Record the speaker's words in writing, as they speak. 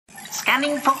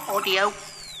Scanning for audio.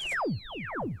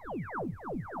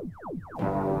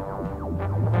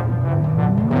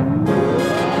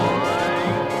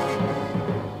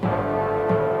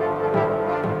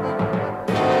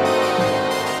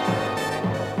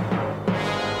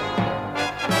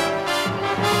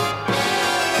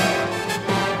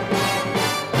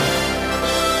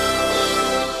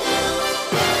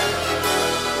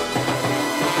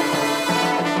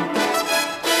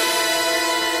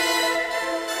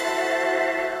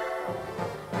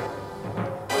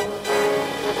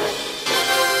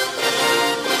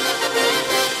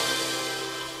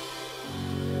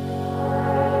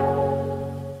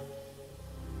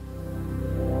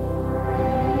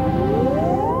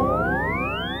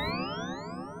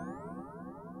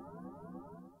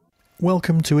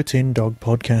 Welcome to a Tin Dog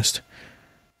podcast.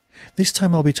 This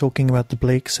time I'll be talking about the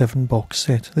Blake 7 box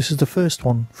set. This is the first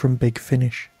one from Big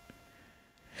Finish.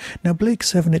 Now, Blake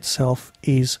 7 itself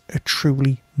is a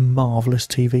truly marvellous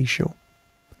TV show.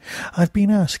 I've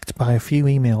been asked by a few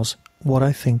emails what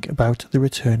I think about the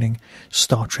returning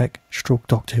Star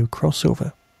Trek/Doctor Who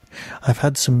crossover. I've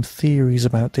had some theories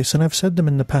about this and I've said them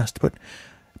in the past, but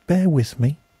bear with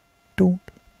me.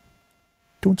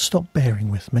 Don't stop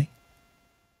bearing with me.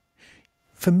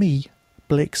 For me,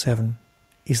 Blake 7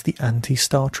 is the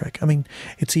anti-Star Trek. I mean,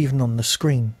 it's even on the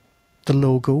screen. The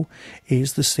logo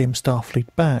is the same Starfleet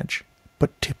badge,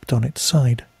 but tipped on its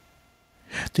side.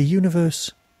 The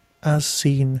universe as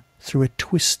seen through a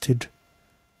twisted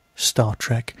Star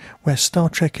Trek, where Star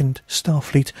Trek and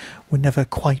Starfleet were never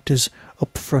quite as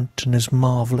upfront and as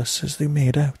marvellous as they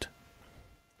made out.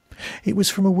 It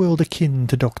was from a world akin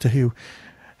to Doctor Who.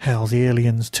 Hell, the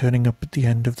aliens turning up at the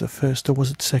end of the first, or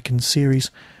was it second series?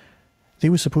 They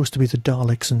were supposed to be the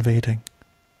Daleks invading.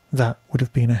 That would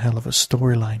have been a hell of a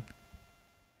storyline.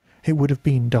 It would have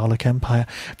been Dalek Empire.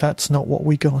 That's not what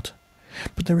we got.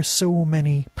 But there are so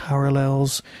many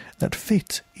parallels that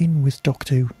fit in with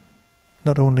Doctor Who.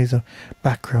 Not only the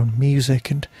background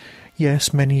music, and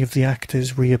yes, many of the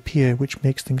actors reappear, which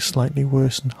makes things slightly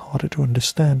worse and harder to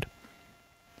understand.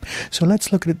 So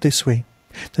let's look at it this way.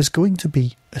 There's going to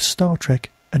be a Star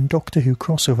Trek and Doctor Who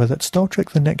crossover. That's Star Trek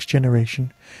The Next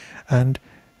Generation and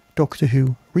Doctor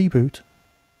Who reboot,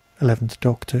 11th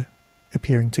Doctor,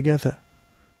 appearing together.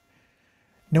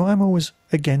 Now, I'm always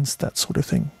against that sort of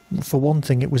thing. For one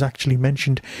thing, it was actually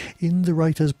mentioned in the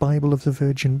Writer's Bible of the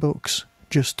Virgin Books.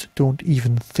 Just don't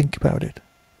even think about it.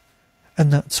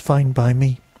 And that's fine by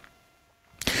me.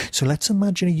 So let's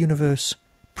imagine a universe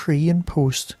pre and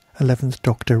post 11th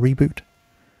Doctor reboot.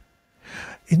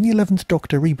 In the 11th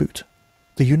Doctor reboot,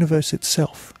 the universe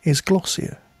itself is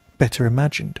glossier, better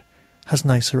imagined, has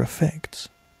nicer effects.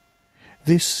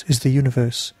 This is the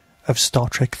universe of Star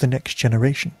Trek The Next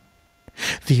Generation.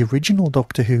 The original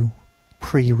Doctor Who,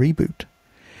 pre-reboot,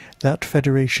 that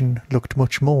Federation looked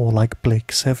much more like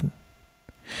Blake 7.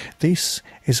 This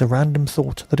is a random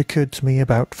thought that occurred to me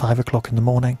about 5 o'clock in the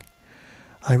morning.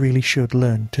 I really should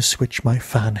learn to switch my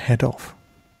fan head off.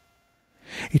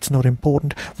 It's not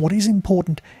important. What is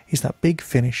important is that Big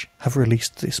Finish have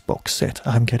released this box set.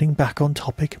 I'm getting back on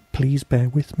topic. Please bear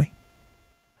with me.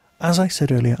 As I said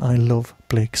earlier, I love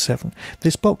Blake 7.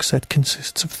 This box set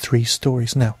consists of 3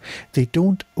 stories. Now, they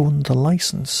don't own the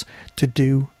license to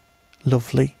do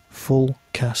lovely full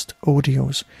cast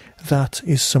audios. That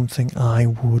is something I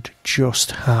would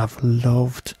just have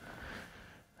loved.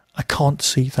 I can't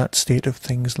see that state of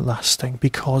things lasting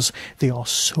because they are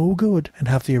so good and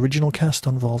have the original cast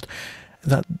involved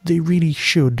that they really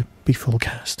should be full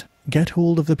cast. Get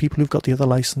hold of the people who've got the other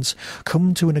license,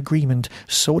 come to an agreement,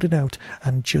 sort it out,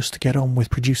 and just get on with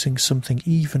producing something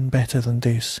even better than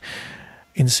this.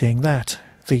 In saying that,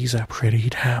 these are pretty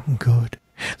damn good.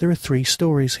 There are 3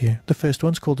 stories here. The first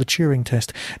one's called The Turing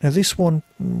Test. Now, this one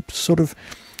sort of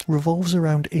revolves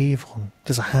around Avon.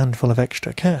 There's a handful of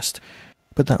extra cast,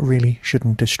 but that really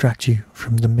shouldn't distract you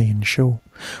from the main show.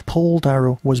 Paul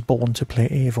Darrow was born to play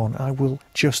Avon. I will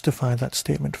justify that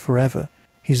statement forever.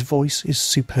 His voice is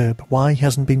superb. Why he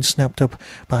hasn't been snapped up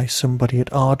by somebody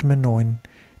at Aardman or in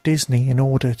Disney in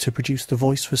order to produce the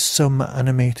voice for some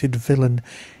animated villain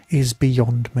is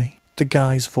beyond me. The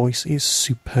guy's voice is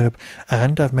superb,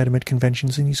 and I've met him at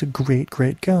conventions and he's a great,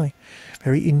 great guy.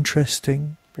 Very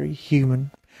interesting, very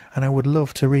human, and I would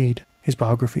love to read his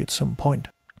biography at some point.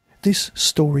 This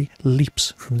story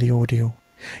leaps from the audio.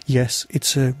 Yes,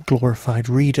 it's a glorified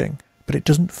reading, but it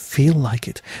doesn't feel like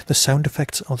it. The sound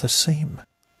effects are the same.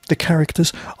 The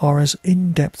characters are as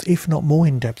in-depth, if not more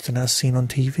in-depth than as seen on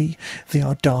TV. They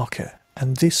are darker,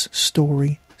 and this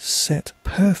story set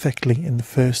perfectly in the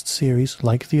first series,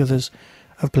 like the others,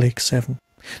 of Blake 7.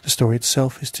 The story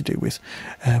itself is to do with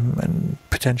a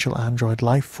potential android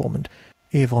life form and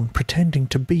Avon pretending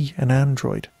to be an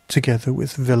android, together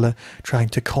with Villa trying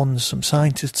to con some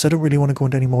scientists. I don't really want to go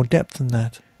into any more depth than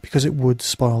that, because it would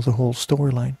spoil the whole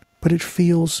storyline. But it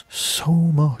feels so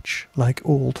much like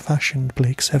old-fashioned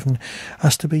Blake 7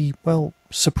 as to be, well,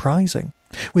 surprising.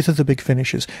 With other big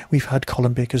finishes, we've had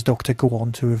Colin Baker's Doctor go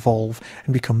on to evolve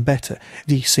and become better.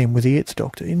 The same with the 8th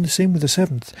Doctor, and the same with the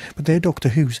 7th. But they're Doctor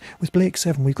Who's. With Blake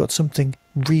 7, we've got something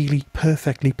really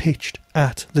perfectly pitched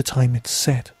at the time it's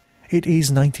set. It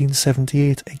is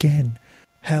 1978 again.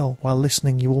 Hell, while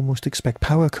listening you almost expect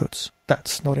power cuts.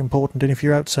 That's not important, and if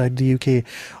you're outside the UK,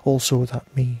 also that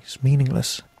is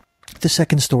meaningless. The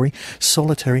second story,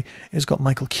 Solitary, has got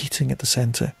Michael Keating at the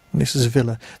centre. This is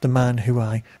Villa, the man who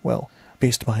I, well,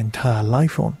 based my entire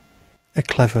life on. A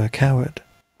clever coward.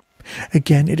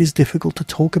 Again, it is difficult to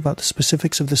talk about the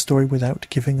specifics of the story without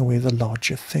giving away the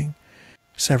larger thing.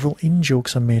 Several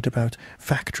in-jokes are made about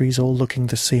factories all looking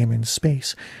the same in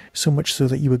space, so much so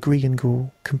that you agree and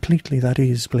go, completely that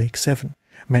is Blake 7.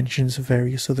 Mentions of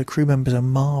various other crew members are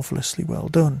marvellously well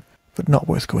done, but not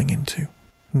worth going into.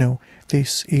 No,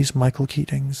 this is Michael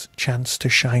Keating's chance to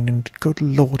shine, and good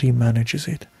lord he manages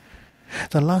it.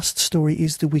 The last story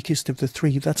is the weakest of the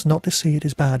three. That's not to say it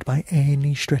is bad by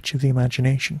any stretch of the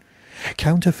imagination.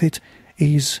 Counterfeit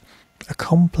is a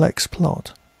complex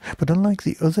plot, but unlike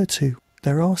the other two,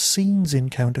 there are scenes in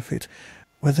Counterfeit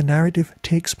where the narrative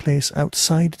takes place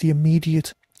outside the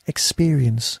immediate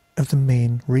experience of the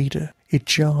main reader. It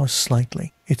jars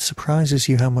slightly. It surprises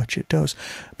you how much it does,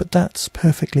 but that's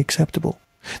perfectly acceptable.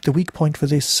 The weak point for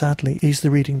this, sadly, is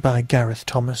the reading by Gareth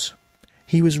Thomas.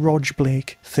 He was Rog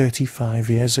Blake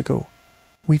 35 years ago.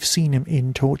 We've seen him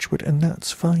in Torchwood, and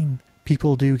that's fine.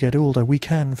 People do get older, we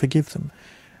can forgive them.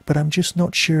 But I'm just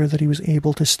not sure that he was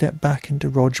able to step back into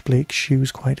Rog Blake's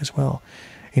shoes quite as well.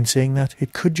 In saying that,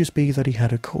 it could just be that he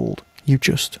had a cold. You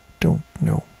just don't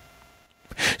know.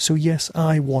 So yes,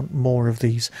 I want more of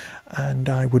these, and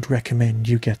I would recommend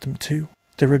you get them too.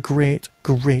 They're a great,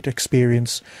 great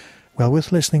experience, well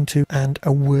worth listening to, and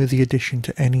a worthy addition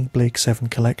to any Blake 7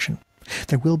 collection.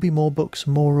 There will be more books,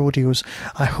 more audios.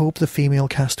 I hope the female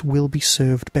cast will be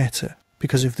served better,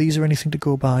 because if these are anything to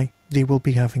go by, they will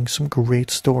be having some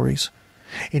great stories.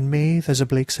 In May, there's a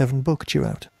Blake 7 book due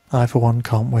out. I, for one,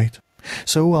 can't wait.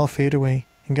 So I'll fade away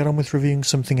and get on with reviewing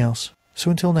something else.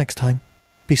 So until next time,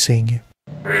 be seeing you.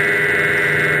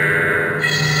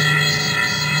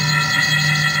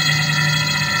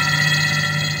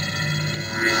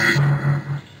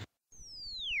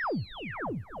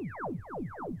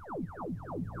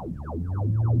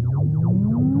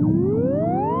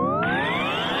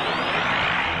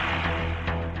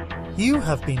 You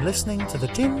have been listening to the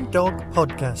Tin Dog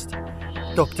Podcast.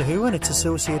 Doctor Who and its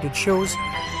associated shows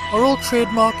are all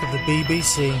trademark of the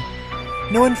BBC.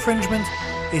 No infringement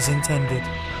is intended.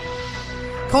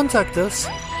 Contact us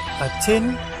at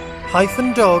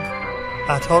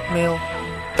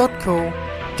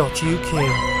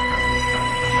tin-dog@hotmail.co.uk.